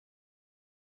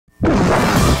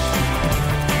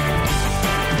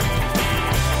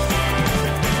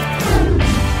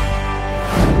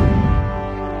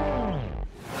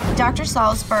Dr.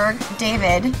 Salzberg,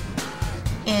 David,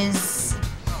 is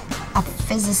a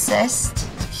physicist.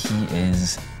 He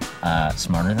is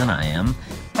smarter than I am.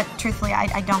 But truthfully,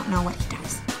 I don't know what he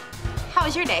does. How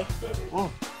was your day?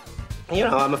 Well, you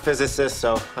know, I'm a physicist,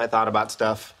 so I thought about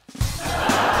stuff.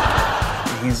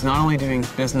 He's not only doing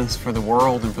business for the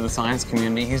world and for the science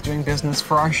community, he's doing business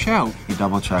for our show. He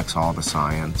double checks all the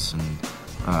science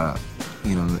and,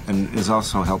 you know, and is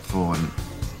also helpful in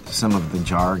some of the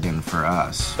jargon for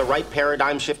us. The right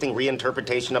paradigm-shifting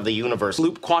reinterpretation of the universe.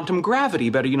 Loop quantum gravity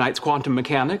better unites quantum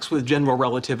mechanics with general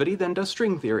relativity than does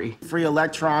string theory. Free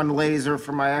electron laser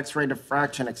for my X-ray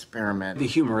diffraction experiment. The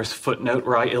humorous footnote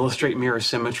where I illustrate mirror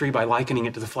symmetry by likening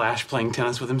it to the Flash playing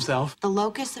tennis with himself. The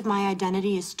locus of my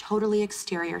identity is totally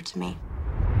exterior to me.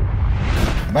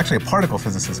 I'm actually a particle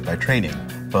physicist by training,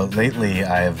 but lately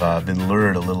I've been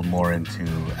lured a little more into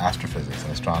astrophysics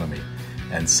and astronomy.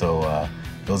 And so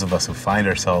those of us who find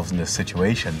ourselves in this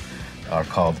situation are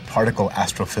called particle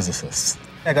astrophysicists.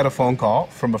 I got a phone call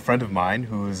from a friend of mine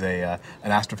who's an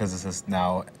astrophysicist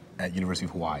now at University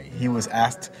of Hawaii. He was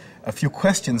asked a few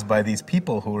questions by these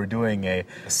people who were doing a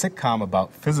sitcom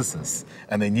about physicists,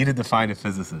 and they needed to find a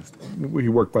physicist. He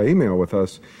worked by email with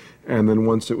us, and then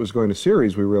once it was going to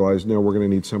series, we realized, no, we're going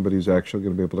to need somebody who's actually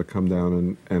going to be able to come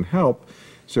down and help.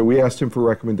 So we asked him for a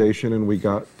recommendation, and we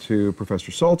got to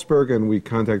Professor Salzberg, and we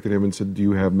contacted him and said, do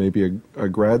you have maybe a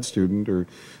grad student or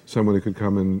someone who could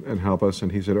come and help us?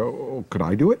 And he said, oh, could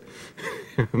I do it?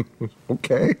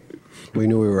 Okay. We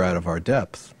knew we were out of our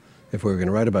depth. If we were going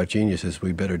to write about geniuses,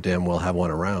 we better damn well have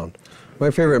one around. My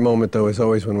favorite moment, though, is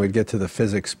always when we'd get to the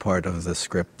physics part of the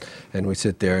script, and we'd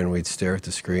sit there and we'd stare at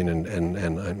the screen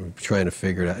and trying to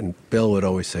figure it out. And Bill would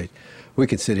always say, we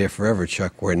could sit here forever,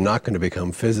 Chuck. We're not going to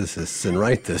become physicists and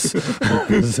write this.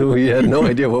 So we had no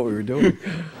idea what we were doing.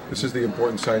 This is the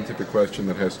important scientific question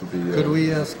that has to be... Could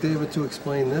we ask David to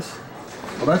explain this?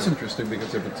 Well, that's interesting,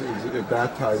 because if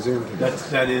that ties into...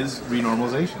 That is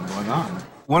renormalization going on.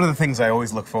 One of the things I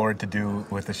always look forward to do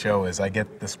with the show is I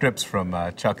get the scripts from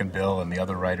Chuck and Bill and the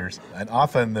other writers, and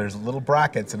often there's little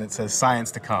brackets and it says science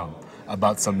to come,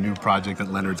 about some new project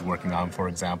that Leonard's working on, for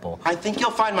example. I think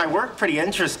you'll find my work pretty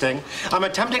interesting. I'm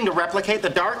attempting to replicate the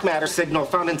dark matter signal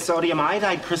found in sodium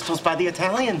iodide crystals by the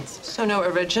Italians. So no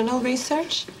original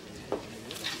research?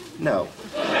 No.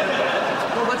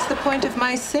 Well, what's the point of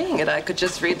my seeing it? I could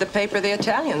just read the paper the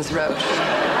Italians wrote.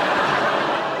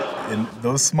 In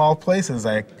those small places,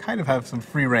 I kind of have some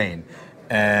free reign.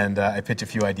 And I pitch a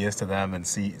few ideas to them and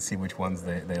see which ones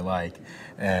they like.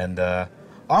 And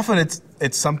often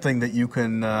it's something that you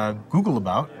can Google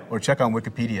about or check on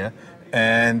Wikipedia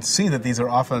and see that these are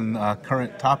often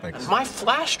current topics. My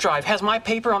flash drive has my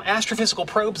paper on astrophysical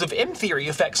probes of M-theory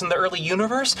effects in the early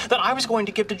universe that I was going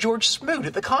to give to George Smoot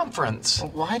at the conference.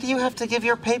 Why do you have to give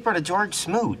your paper to George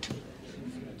Smoot?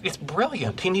 It's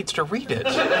brilliant. He needs to read it.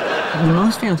 The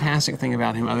most fantastic thing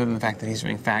about him, other than the fact that he's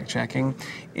doing fact-checking,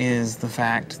 is the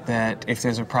fact that if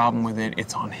there's a problem with it,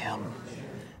 it's on him.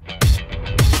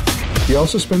 He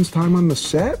also spends time on the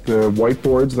set, the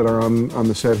whiteboards that are on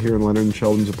the set here in Leonard and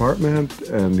Sheldon's apartment,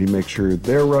 and he makes sure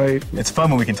they're right. It's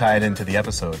fun when we can tie it into the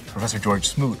episode. Professor George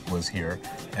Smoot was here,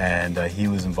 and he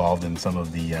was involved in some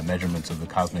of the measurements of the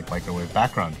cosmic microwave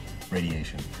background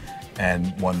radiation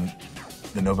and won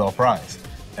the Nobel Prize.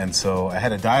 And so I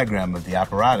had a diagram of the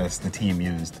apparatus the team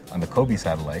used on the Kobe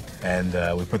satellite, and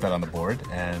we put that on the board,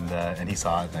 and he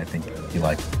saw it, and I think he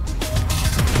liked it.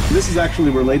 This is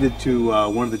actually related to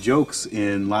one of the jokes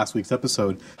in last week's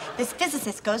episode. This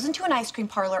physicist goes into an ice cream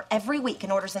parlor every week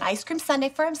and orders an ice cream sundae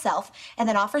for himself and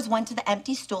then offers one to the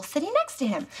empty stool sitting next to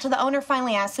him. So the owner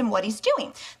finally asks him what he's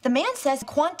doing. The man says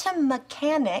quantum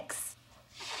mechanics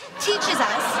teaches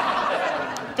us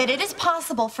that it is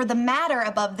possible for the matter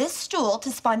above this stool to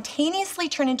spontaneously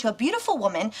turn into a beautiful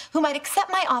woman who might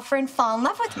accept my offer and fall in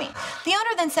love with me. The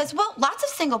owner then says, well, lots of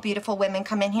single beautiful women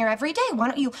come in here every day. Why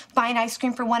don't you buy an ice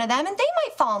cream for one of them and they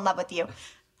might fall in love with you?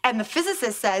 And the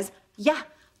physicist says, yeah,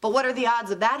 but what are the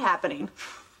odds of that happening?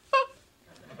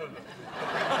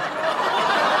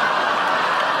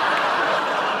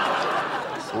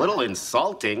 A little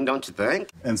insulting, don't you think?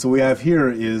 And so we have here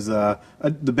is the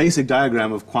basic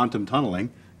diagram of quantum tunneling,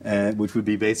 which would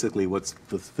be basically what's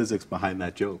the physics behind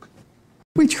that joke.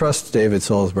 We trust David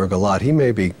Salzberg a lot. He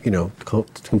may be,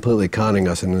 completely conning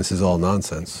us, and this is all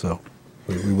nonsense, so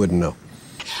we wouldn't know.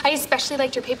 I especially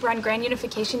liked your paper on grand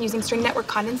unification using string network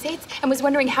condensates and was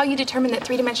wondering how you determined that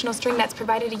three-dimensional string nets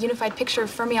provided a unified picture of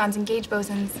fermions and gauge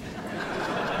bosons.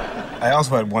 I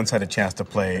also once had a chance to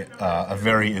play a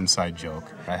very inside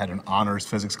joke. I had an honors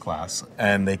physics class,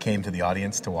 and they came to the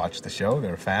audience to watch the show. They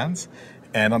were fans.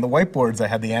 And on the whiteboards, I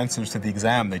had the answers to the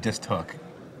exam they just took.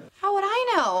 How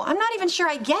know. I'm not even sure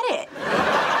I get it.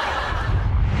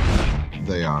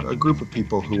 They are a group of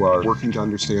people who are working to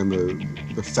understand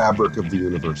the fabric of the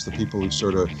universe, the people who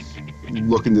sort of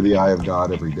look into the eye of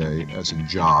God every day as a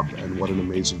job, and what an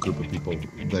amazing group of people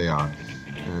they are.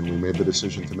 And we made the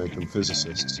decision to make them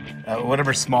physicists.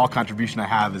 Whatever small contribution I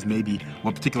have is maybe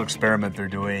one particular experiment they're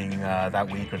doing that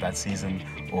week or that season,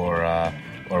 or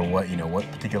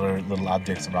what particular little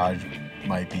objects Raj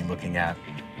might be looking at.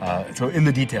 So in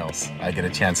the details, I get a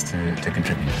chance to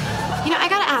contribute. You know, I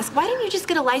gotta ask, why didn't you just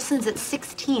get a license at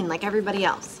 16 like everybody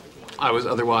else? I was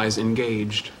otherwise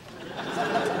engaged.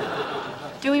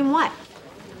 Doing what?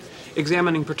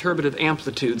 Examining perturbative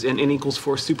amplitudes in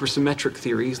N=4 supersymmetric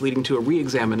theories, leading to a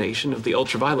re-examination of the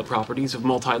ultraviolet properties of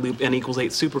multi-loop N=8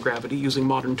 supergravity using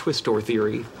modern twist-door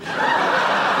theory.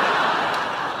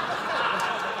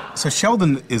 So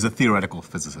Sheldon is a theoretical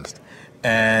physicist,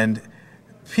 and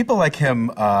people like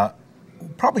him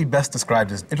probably best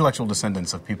described as intellectual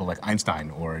descendants of people like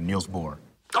Einstein or Niels Bohr.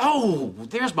 Oh,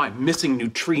 there's my missing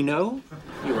neutrino.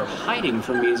 You were hiding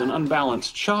from me as an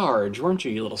unbalanced charge, weren't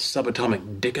you little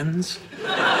subatomic Dickens?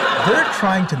 They're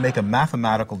trying to make a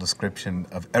mathematical description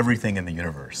of everything in the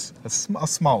universe. It's a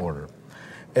small order.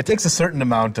 It takes a certain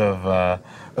amount of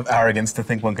arrogance to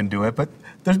think one can do it, but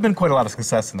there's been quite a lot of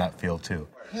success in that field, too.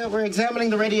 Yeah, we're examining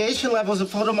the radiation levels of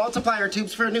photomultiplier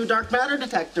tubes for a new dark matter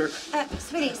detector.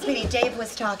 Sweetie, Dave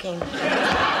was talking.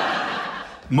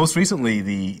 Most recently,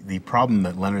 the problem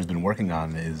that Leonard's been working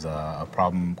on is a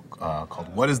problem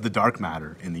called what is the dark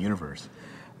matter in the universe?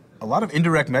 A lot of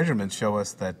indirect measurements show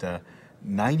us that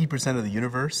 90% of the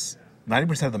universe,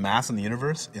 90% of the mass in the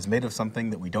universe is made of something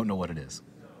that we don't know what it is.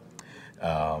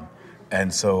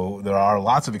 And so there are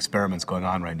lots of experiments going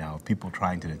on right now, people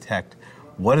trying to detect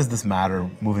what is this matter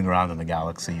moving around in the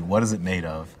galaxy, what is it made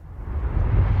of?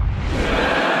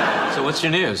 So what's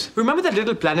your news? Remember that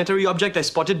little planetary object I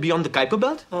spotted beyond the Kuiper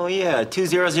Belt? Oh yeah,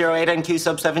 2008 NQ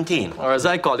sub 17. Or as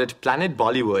I call it, Planet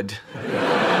Bollywood.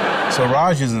 So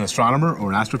Raj is an astronomer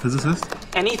or an astrophysicist?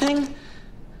 Anything?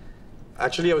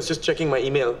 Actually, I was just checking my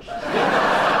email.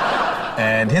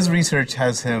 And his research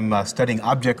has him studying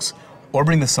objects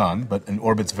orbiting the sun, but in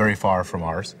orbits very far from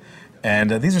ours.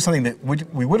 And these are something that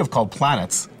we would have called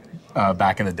planets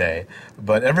back in the day,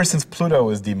 but ever since Pluto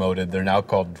was demoted, they're now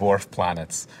called dwarf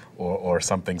planets or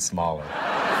something smaller.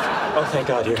 Oh, thank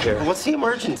God you're here. What's the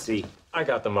emergency? I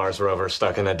got the Mars rover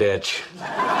stuck in a ditch.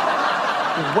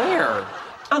 Where?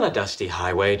 On a dusty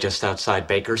highway just outside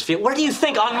Bakersfield. Where do you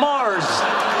think? On Mars!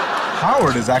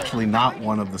 Howard is actually not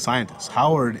one of the scientists.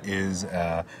 Howard is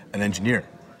an engineer.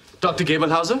 Dr.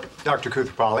 Gablehauser? Dr.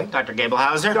 Kuthapali. Dr.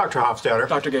 Gablehauser. Dr. Hofstadter.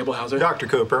 Dr. Gablehauser. Dr.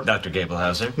 Cooper. Dr.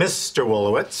 Gablehauser. Mr.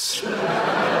 Wolowitz.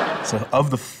 So of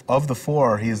the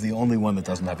four, he is the only one that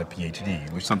doesn't have a PhD,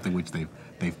 which is something which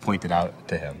they've pointed out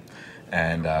to him,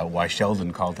 and why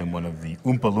Sheldon called him one of the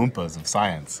Oompa Loompas of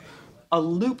science. A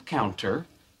loop counter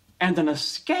and an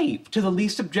escape to the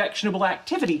least objectionable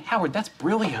activity. Howard, that's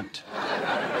brilliant.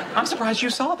 I'm surprised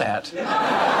you saw that.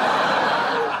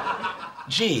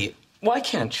 Gee, why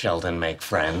can't Sheldon make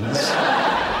friends?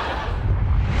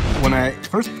 When I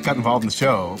first got involved in the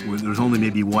show, there was only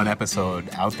maybe one episode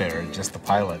out there, just the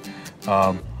pilot.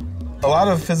 A lot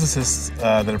of physicists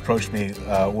that approached me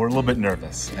were a little bit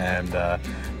nervous, and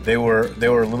they were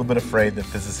a little bit afraid that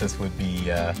physicists would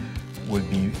be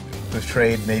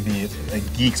portrayed maybe as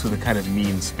geeks with a kind of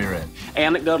mean spirit.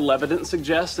 Anecdotal evidence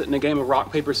suggests that in a game of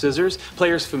rock, paper, scissors,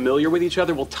 players familiar with each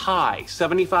other will tie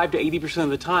 75 to 80%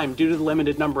 of the time due to the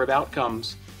limited number of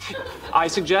outcomes. I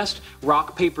suggest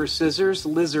rock, paper, scissors,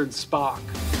 lizard, Spock.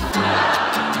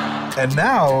 And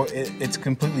now it's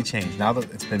completely changed. Now that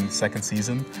it's been second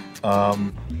season,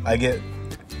 I get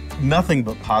nothing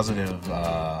but positive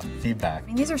feedback. I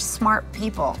mean, these are smart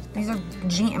people. These are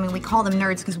we call them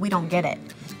nerds because we don't get it.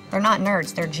 They're not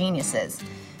nerds, they're geniuses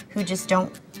who just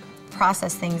don't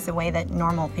process things the way that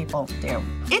normal people do.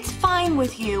 It's fine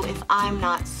with you if I'm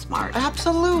not smart.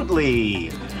 Absolutely.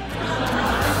 The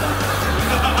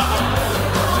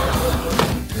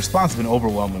response has been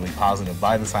overwhelmingly positive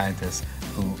by the scientists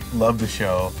who love the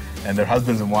show, and their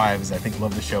husbands and wives, I think,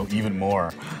 love the show even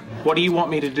more. What do you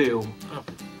want me to do?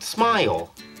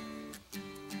 Smile.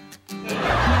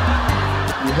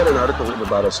 You had an article written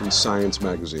about us in Science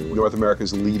magazine, North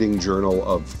America's leading journal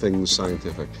of things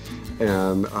scientific,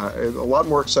 and a lot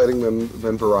more exciting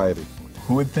than Variety.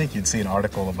 Who would think you'd see an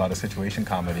article about a situation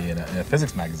comedy in a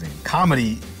physics magazine?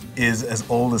 Comedy is as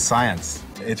old as science.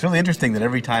 It's really interesting that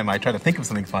every time I try to think of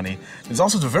something funny, there's all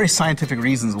sorts of very scientific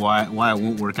reasons why it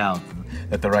won't work out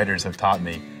that the writers have taught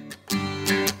me.